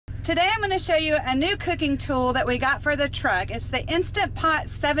Today I'm going to show you a new cooking tool that we got for the truck. It's the Instant Pot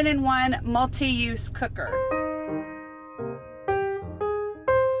 7-in-1 multi-use cooker.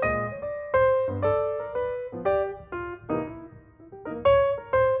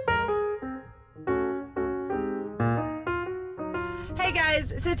 Hey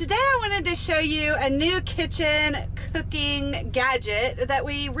guys, so today I wanted to show you a new kitchen cooking gadget that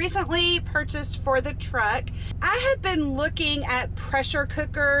we recently purchased for the truck. I had been looking at pressure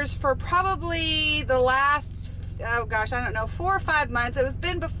cookers for probably the last, oh gosh, I don't know, 4 or 5 months. It was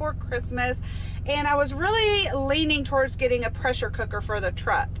been before Christmas, and I was really leaning towards getting a pressure cooker for the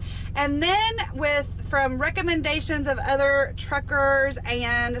truck. And then from recommendations of other truckers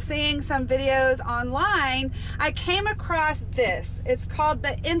and seeing some videos online, I came across this. It's called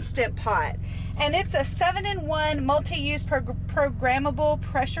the Instant Pot, and it's a 7-in-1 multi-use programmable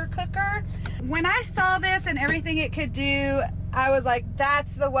pressure cooker. When I saw this and everything it could do, I was like,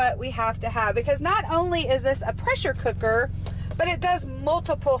 that's what we have to have, because not only is this a pressure cooker, but it does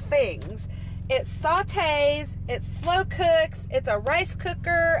multiple things. It sautés, it slow cooks, it's a rice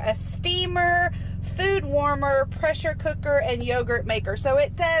cooker, a steamer, food warmer, pressure cooker, and yogurt maker. So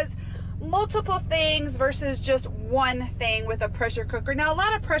it does multiple things versus just one thing with a pressure cooker. Now, a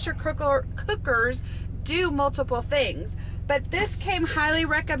lot of pressure cookers do multiple things, but this came highly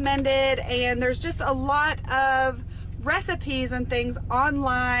recommended, and there's just a lot of recipes and things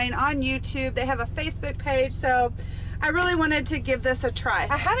online on YouTube. They have a Facebook page, so I really wanted to give this a try.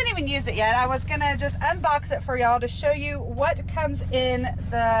 I haven't even used it yet. I was gonna just unbox it for y'all to show you what comes in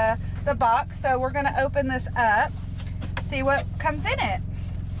the box. So we're gonna open this up, see what comes in it.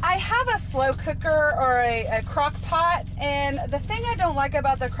 I have a slow cooker or a crock pot, and the thing I don't like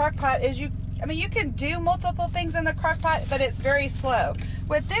about the crock pot is you can do multiple things in the crock pot, but it's very slow.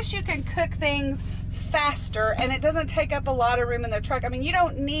 With this, you can cook things faster, and it doesn't take up a lot of room in the truck. I mean, you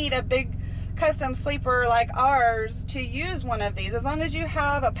don't need a big custom sleeper like ours to use one of these. As long as you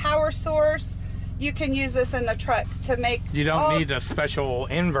have a power source, you can use this in the truck to make. You don't need a special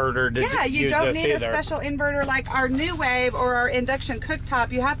inverter to you don't need a special inverter like our New Wave or our induction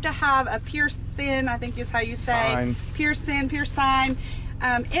cooktop. You have to have a pure sine, I think is how you say, pure sine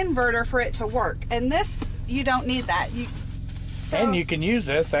inverter for it to work. And this, you don't need that. And you can use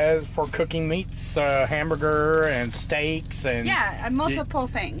this for cooking meats, hamburger and steaks, and multiple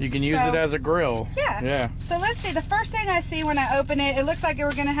things. You can use it as a grill. Yeah. So let's see. The first thing I see when I open it, it looks like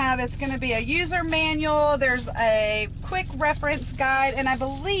it's going to be a user manual. There's a quick reference guide, and I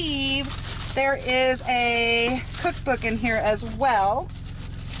believe there is a cookbook in here as well.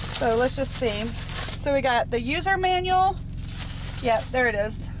 So let's just see. So we got the user manual. Yeah, there it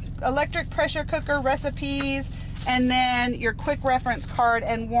is. Electric pressure cooker recipes, and then your quick reference card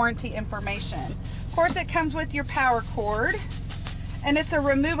and warranty information. Of course, it comes with your power cord, and it's a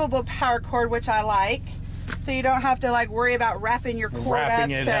removable power cord, which I like, so you don't have to worry about wrapping your cord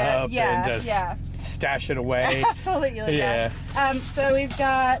and just stash it away. Absolutely, yeah. So we've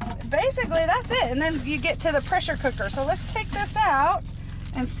got, basically that's it, and then you get to the pressure cooker. So let's take this out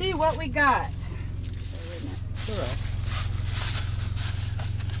and see what we got.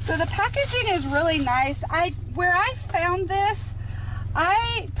 So the packaging is really nice. Where I found this,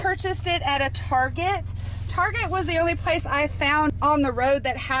 I purchased it at a Target. Target was the only place I found on the road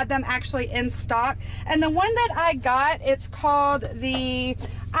that had them actually in stock. And the one that I got, it's called the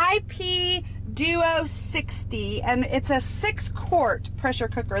DUO60, and it's a 6-quart pressure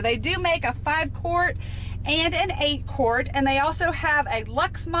cooker. They do make a 5-quart and an 8-quart, and they also have a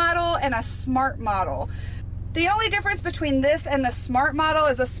Luxe model and a Smart model. The only difference between this and the Smart model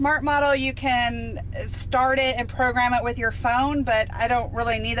is a Smart model, you can start it and program it with your phone, but I don't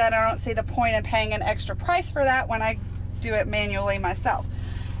really need that. I don't see the point in paying an extra price for that when I do it manually myself.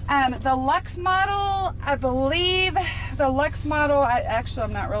 The Luxe model, I believe the Luxe model,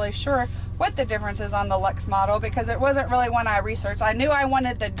 I'm not really sure what the difference is on the Luxe model, because it wasn't really one I researched. I knew I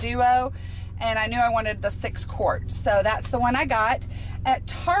wanted the Duo, and I knew I wanted the 6-quart, so that's the one I got. At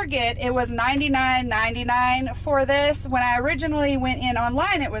Target, it was $99.99 for this. When I originally went in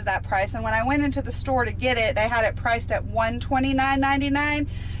online, it was that price, and when I went into the store to get it, they had it priced at $129.99.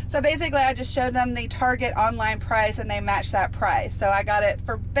 So basically, I just showed them the Target online price, and they matched that price. So I got it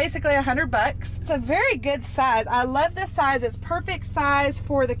for basically $100. It's a very good size. I love this size. It's perfect size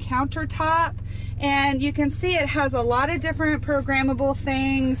for the countertop. And you can see it has a lot of different programmable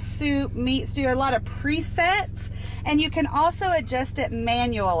things, soup, meat stew, a lot of presets. And you can also adjust it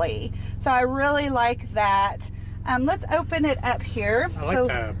manually. So I really like that. Let's open it up here. I like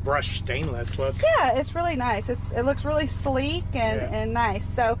the brushed stainless look. Yeah, it's really nice. It looks really sleek and nice.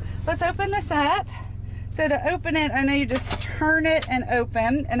 So let's open this up. So to open it, I know you just turn it and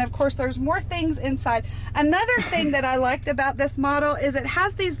open, and of course there's more things inside. Another thing that I liked about this model is it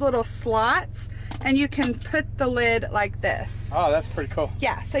has these little slots, and you can put the lid like this. Oh, that's pretty cool.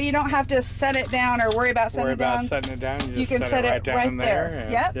 Yeah, so you don't have to set it down or worry about setting it down. You can set it right there.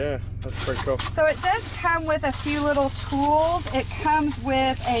 Yep. Yeah, that's pretty cool. So it does come with a few little tools. It comes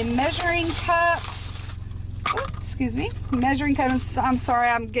with a measuring cup. Oops, excuse me, measuring cup. I'm sorry,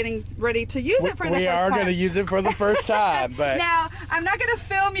 I'm getting ready to use it for the first time. We are going to use it for the first time, but now I'm not going to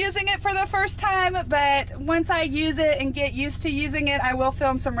film using it for the first time, but once I use it and get used to using it, I will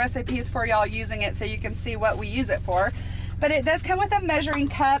film some recipes for y'all using it so you can see what we use it for. But it does come with a measuring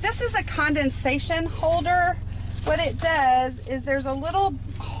cup. This is a condensation holder. What it does is there's a little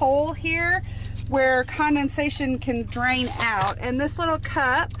hole here where condensation can drain out, and this little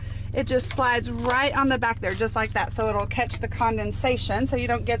cup, it just slides right on the back there, just like that. So it'll catch the condensation so you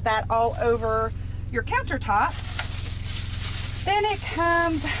don't get that all over your countertops. Then it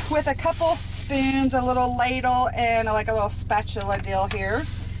comes with a couple spoons, a little ladle, and like a little spatula deal here.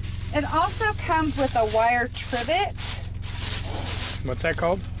 It also comes with a wire trivet. What's that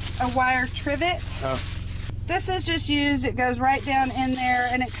called? A wire trivet. Oh. This is just used, it goes right down in there,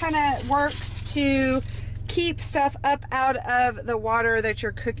 and it kind of works to keep stuff up out of the water that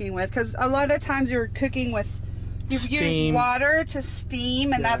you're cooking with, because a lot of times you're cooking with, you've used water to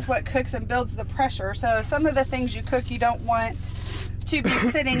steam, and that's what cooks and builds the pressure. So some of the things you cook, you don't want to be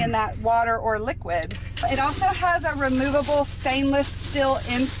sitting in that water or liquid. It also has a removable stainless steel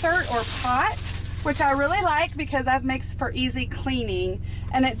insert or pot, which I really like because that makes for easy cleaning.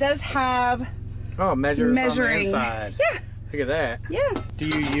 And it does have measuring on the inside. Yeah. Look at that. Yeah. Do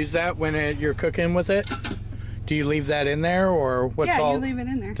you use that when you're cooking with it? Do you leave that in there, or what's all? Yeah, you leave it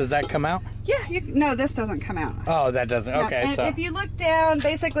in there. Does that come out? Yeah, no, this doesn't come out. Oh, that doesn't. No, okay, and so if you look down,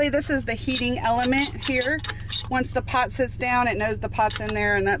 basically this is the heating element here. Once the pot sits down, it knows the pot's in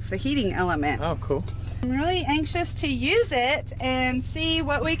there, and that's the heating element. Oh, cool. I'm really anxious to use it and see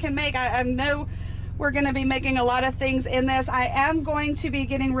what we can make. I know we're going to be making a lot of things in this. I am going to be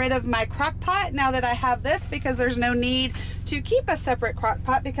getting rid of my crock pot now that I have this, because there's no need to keep a separate crock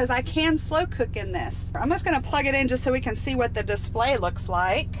pot because I can slow cook in this. I'm just going to plug it in just so we can see what the display looks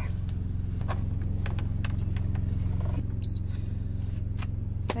like.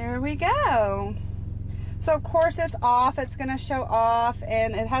 There we go. So of course it's off, it's going to show off,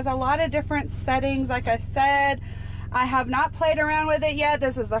 and it has a lot of different settings. Like I said, I have not played around with it yet.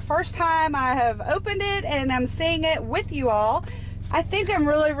 This is the first time I have opened it, and I'm seeing it with you all. I think I'm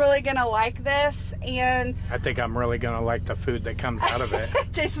really, really gonna like this, and I think I'm really gonna like the food that comes out of it.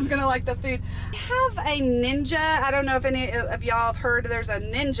 Jason's gonna like the food. I have a Ninja. I don't know if any of y'all have heard, there's a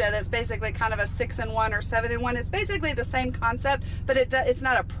Ninja that's basically kind of a 6-in-1 or 7-in-1. It's basically the same concept, but it's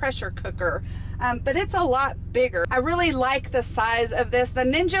not a pressure cooker. But it's a lot bigger. I really like the size of this. The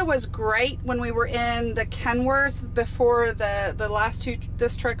Ninja was great when we were in the Kenworth before the last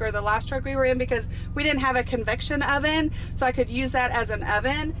truck we were in, because we didn't have a convection oven, so I could use that as an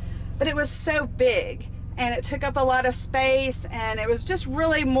oven. But it was so big, and it took up a lot of space, and it was just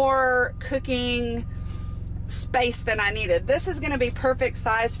really more cooking space than I needed. This is going to be perfect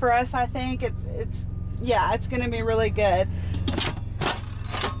size for us, I think. It's going to be really good.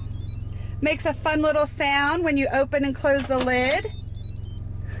 Makes a fun little sound when you open and close the lid.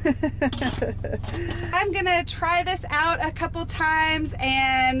 I'm gonna try this out a couple times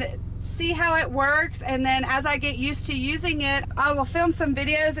and see how it works, and then as I get used to using it, I will film some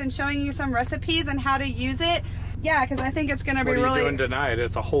videos and showing you some recipes and how to use it. Yeah, because I think it's gonna be really... What are you doing tonight?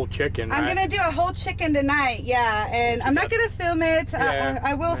 It's a whole chicken, right? I'm gonna do a whole chicken tonight, yeah, and I'm not gonna film it.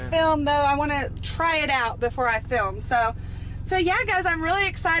 I will film, though. I want to try it out before I film. So yeah, guys, I'm really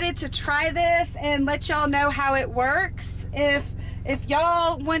excited to try this and let y'all know how it works. If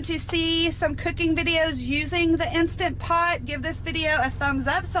y'all want to see some cooking videos using the Instant Pot, give this video a thumbs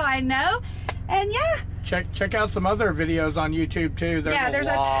up so I know. And yeah, check out some other videos on YouTube too. There's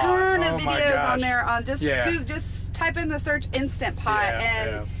a ton of videos on there on just type in the search Instant Pot,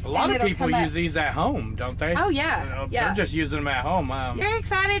 and a lot of people use these at home, don't they? Oh yeah, they're just using them at home. You're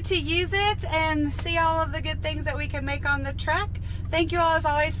excited to use it and see all of the good things that we can make on the truck. Thank you all as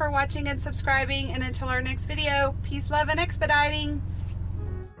always for watching and subscribing, and until our next video, peace, love, and expediting.